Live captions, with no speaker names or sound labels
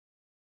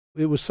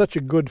It was such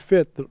a good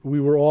fit that we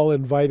were all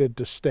invited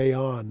to stay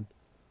on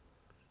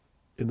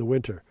in the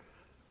winter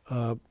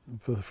for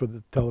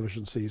the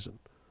television season,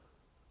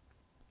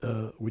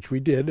 which we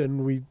did,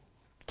 and we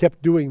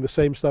kept doing the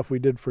same stuff we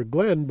did for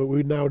Glenn, but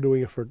we're now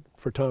doing it for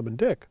Tom and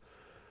Dick.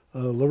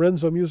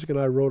 Lorenzo Music and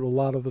I wrote a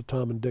lot of the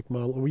Tom and Dick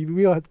monologues.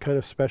 We all had kind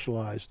of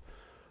specialized.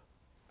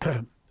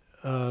 And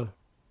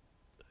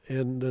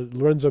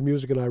Lorenzo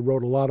Music and I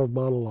wrote a lot of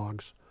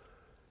monologues.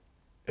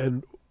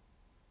 And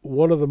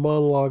one of the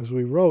monologues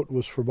we wrote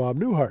was for Bob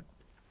Newhart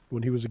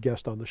when he was a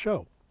guest on the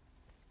show.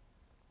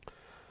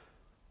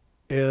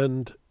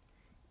 And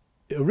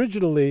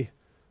originally,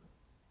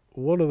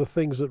 one of the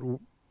things that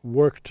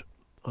worked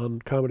on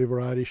comedy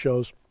variety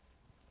shows,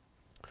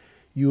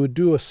 you would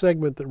do a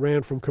segment that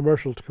ran from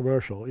commercial to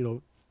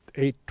commercial,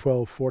 8,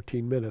 12,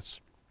 14 minutes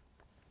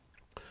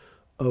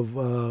of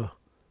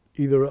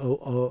either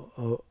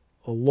a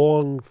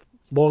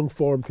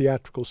long-form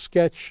theatrical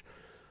sketch,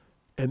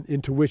 and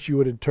into which you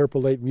would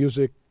interpolate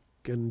music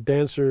and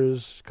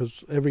dancers,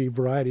 because every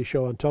variety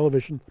show on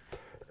television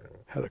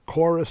had a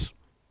chorus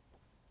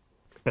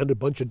and a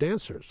bunch of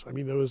dancers. I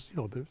mean, there was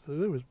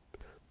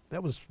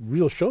that was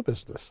real show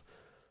business.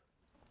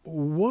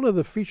 One of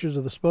the features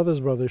of the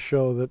Smothers Brothers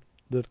show that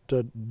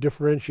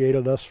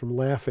differentiated us from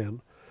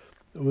Laugh-In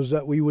was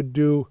that we would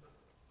do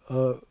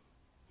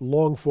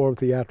long-form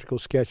theatrical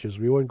sketches.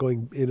 We weren't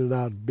going in and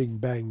out, bing,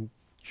 bang,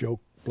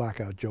 joke,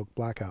 blackout, joke,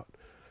 blackout.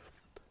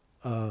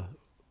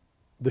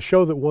 The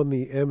show that won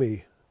the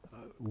Emmy,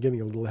 I'm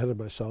getting a little ahead of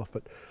myself,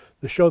 but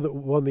the show that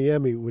won the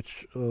Emmy,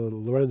 which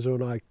Lorenzo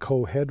and I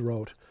co-head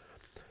wrote,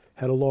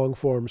 had a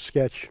long-form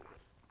sketch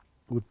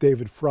with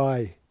David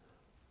Fry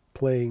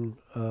playing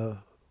the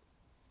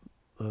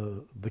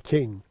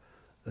King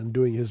and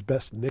doing his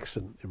best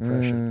Nixon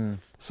impression.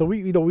 So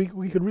we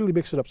could really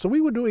mix it up. So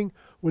we were doing,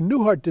 when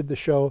Newhart did the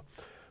show,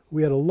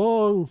 we had a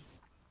long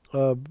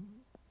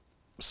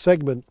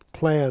segment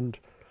planned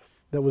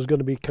that was going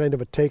to be kind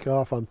of a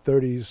takeoff on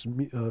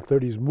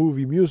 30s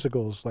movie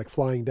musicals, like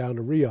Flying Down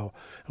to Rio.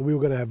 And we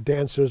were going to have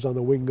dancers on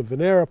the wing of an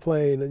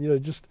airplane,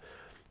 and just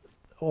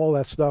all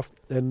that stuff.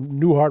 And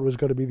Newhart was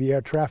going to be the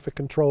air traffic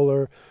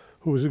controller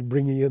who was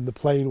bringing in the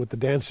plane with the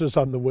dancers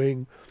on the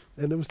wing.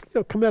 And it was,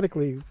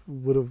 comedically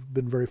would have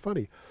been very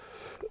funny.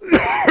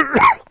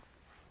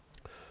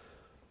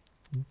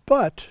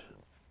 But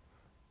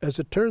as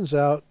it turns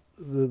out,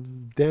 the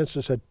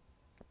dancers had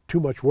too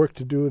much work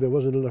to do. There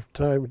wasn't enough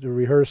time to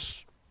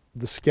rehearse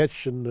the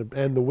sketch and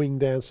the wing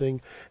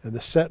dancing, and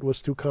the set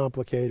was too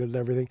complicated and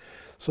everything.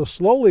 So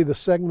slowly the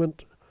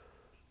segment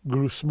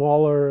grew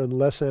smaller and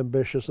less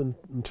ambitious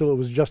until it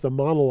was just a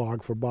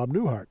monologue for Bob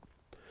Newhart.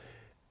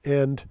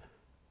 And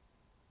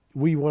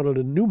we wanted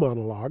a new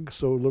monologue,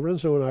 so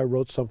Lorenzo and I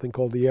wrote something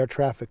called The Air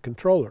Traffic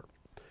Controller,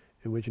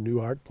 in which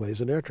Newhart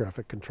plays an air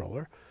traffic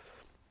controller.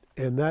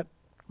 And that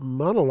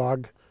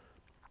monologue,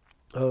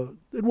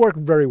 it worked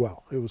very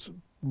well.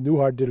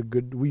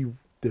 Newhart we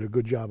did a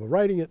good job of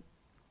writing it.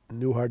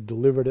 Newhart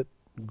delivered it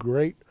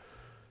great.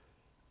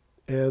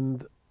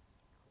 And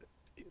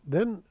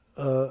then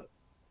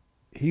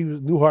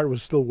Newhart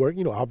was still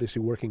working,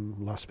 obviously working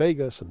in Las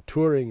Vegas and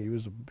touring. He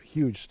was a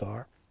huge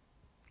star.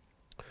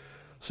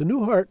 So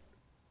Newhart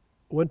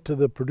went to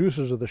the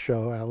producers of the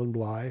show, Alan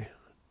Bly,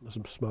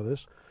 some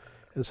Smothers,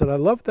 and said, "I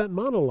love that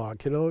monologue.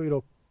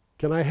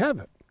 Can I have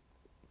it?"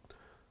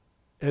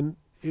 And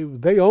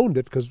they owned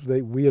it because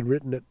we had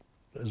written it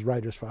as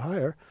writers for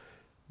hire,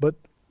 but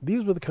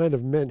these were the kind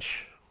of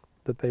mensch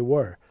that they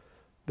were.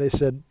 They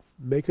said,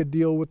 "Make a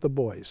deal with the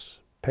boys,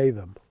 pay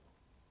them."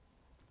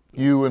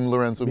 You and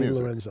Lorenzo Me Music.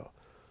 and Lorenzo.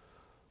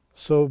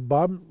 So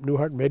Bob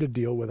Newhart made a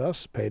deal with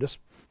us, paid us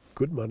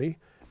good money,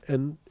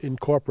 and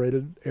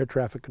incorporated air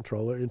traffic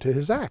controller into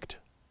his act.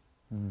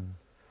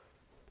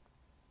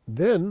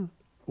 Then,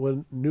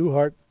 when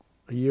Newhart,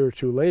 a year or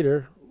two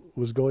later,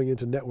 was going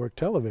into network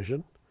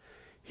television,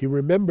 he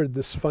remembered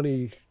this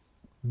funny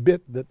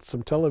bit that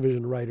some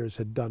television writers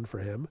had done for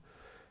him,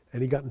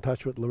 and he got in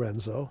touch with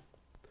Lorenzo.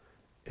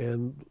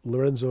 And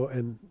Lorenzo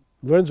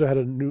had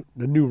a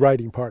new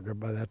writing partner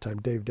by that time,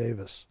 Dave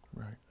Davis.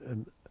 Right.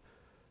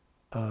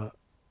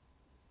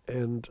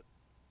 And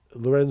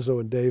Lorenzo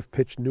and Dave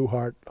pitched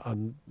Newhart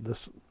on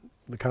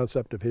the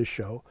concept of his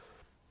show,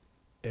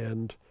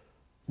 and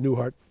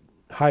Newhart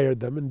hired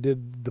them and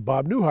did the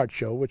Bob Newhart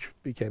show, which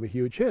became a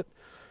huge hit.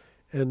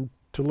 And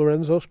to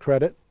Lorenzo's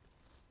credit,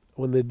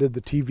 when they did the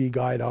TV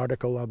Guide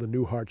article on the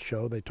Newhart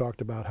show, they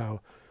talked about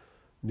how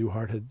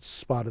Newhart had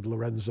spotted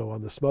Lorenzo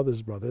on the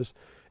Smothers Brothers,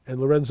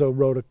 and Lorenzo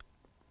wrote a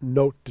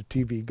note to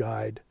TV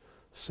Guide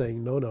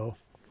saying, no,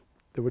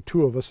 there were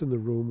two of us in the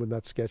room when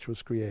that sketch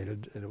was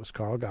created, and it was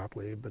Carl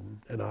Gottlieb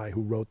and I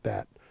who wrote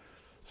that.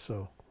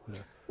 So, yeah.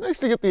 Nice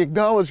to get the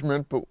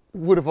acknowledgement, but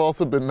would have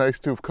also been nice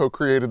to have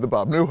co-created the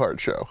Bob Newhart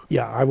show.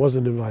 Yeah, I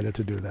wasn't invited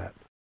to do that.